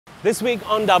This week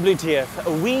on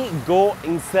WTF, we go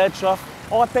in search of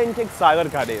authentic Sivar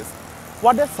Kadais.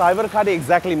 What does Sivar Kadai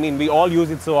exactly mean? We all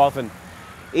use it so often.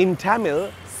 In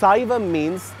Tamil, Saivam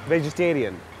means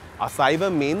vegetarian. A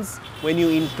Saivam means when you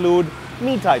include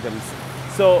meat items.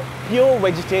 So, pure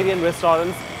vegetarian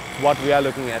restaurants, what we are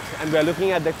looking at. And we are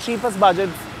looking at the cheapest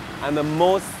budgets and the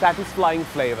most satisfying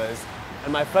flavors.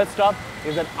 And my first stop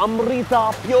is at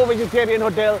Amirthaa Pure Vegetarian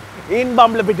Hotel in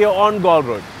Wellawatte on Galle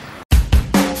Road.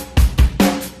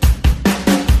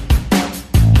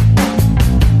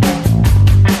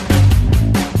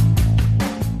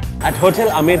 At Hotel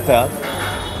Amirthaa,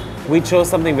 we chose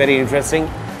something very interesting.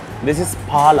 This is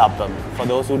Palappam. For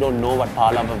those who don't know what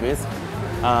Palappam is,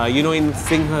 in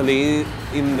Sinhala,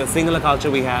 in the Sinhala culture,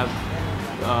 we have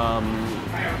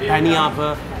Pani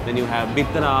Appa, then you have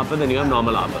Bittara Appa, then you have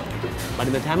normal Appa. But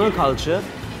in the Tamil culture,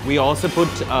 we also put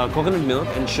coconut milk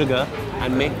and sugar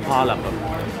and make Palappam.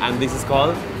 And this is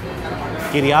called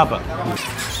Kiriyappa.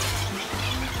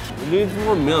 It needs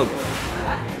more milk.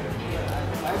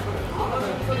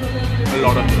 A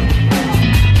lot of milk.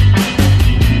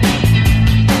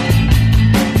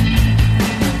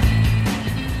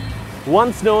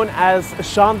 Once known as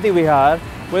Shanti Vihar,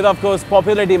 with of course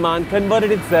popular demand,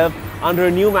 converted itself under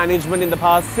a new management in the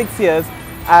past 6 years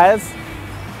as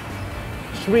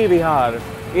Shri Vihar.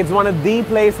 It's one of the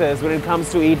places when it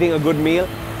comes to eating a good meal.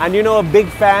 And you know a big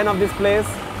fan of this place?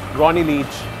 Ronnie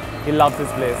Leach. He loves this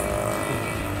place.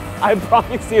 I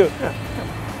promise you.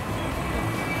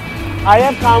 I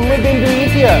have come with him to eat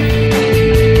here.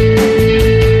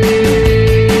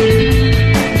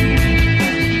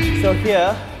 So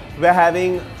here we're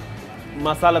having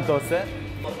masala dosa,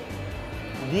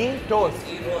 ghee toast,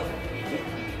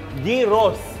 ghee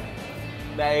roast.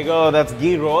 There you go, that's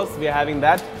ghee roast. We're having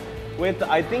that with,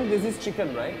 I think this is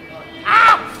chicken, right?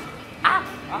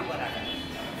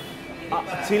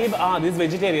 Chili, this is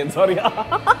vegetarian, sorry. That's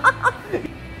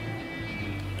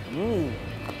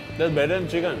better than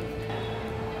chicken.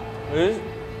 This is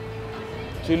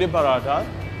chili paratha.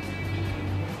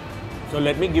 So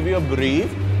let me give you a brief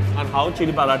on how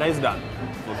chili paratha is done.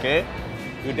 Okay,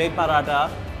 you take paratha,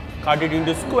 cut it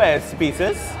into squares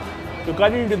pieces. You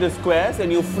cut it into the squares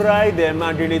and you fry them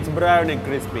until it's brown and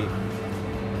crispy.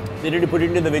 Then you put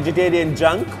it into the vegetarian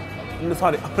junk. No,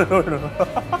 sorry,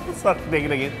 sorry, take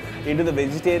it again. Into the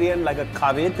vegetarian like a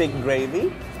curry, thick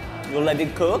gravy. You let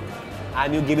it cook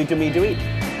and you give it to me to eat.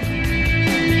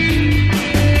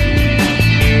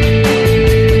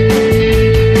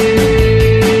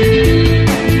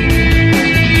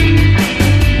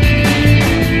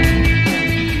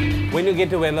 When you get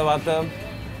to Wellawatte,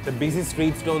 the busy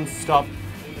streets don't stop.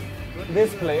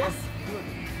 This place,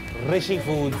 Rishi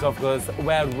Foods, of course,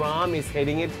 where Ram is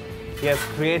heading it, he has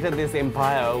created this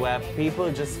empire where people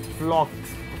just flock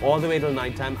all the way till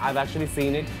night time. I've actually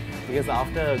seen it because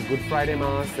after Good Friday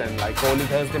Mass and like Holy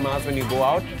Thursday Mass, when you go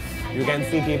out, you can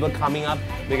see people coming up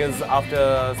because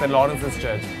after St. Lawrence's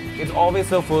Church. It's always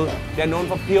so full. They're known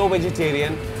for pure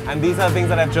vegetarian, and these are things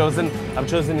that I've chosen. I've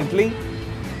chosen Italy,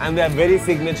 and they are very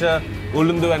signature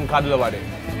Ulundu and Wellawatte.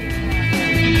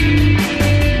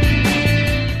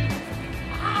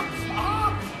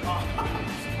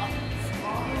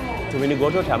 So when you go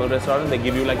to a Tamil restaurant, they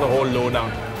give you like a whole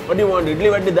lowdown. What do you want? Idli,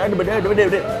 what did that?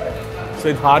 So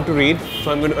it's hard to read,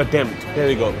 so I'm going to attempt. Here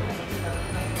we go.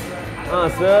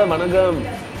 Sir, Managam.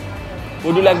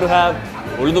 Would you like to have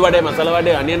Uldu vade, masala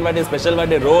vade, onion vade, special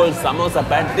vade, rolls, samosa,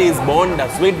 patties, bonda,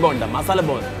 sweet bonda, masala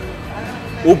bonda,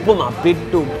 uppuma,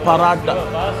 pittu, paratha,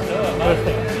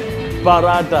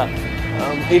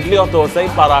 idli or thosai,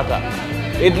 paratha,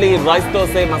 idli, rice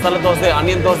thosai, masala thosai,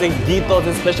 onion thosai, ghee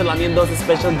thosai, special onion thosai,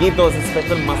 special ghee thosai,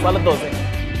 special masala thosai.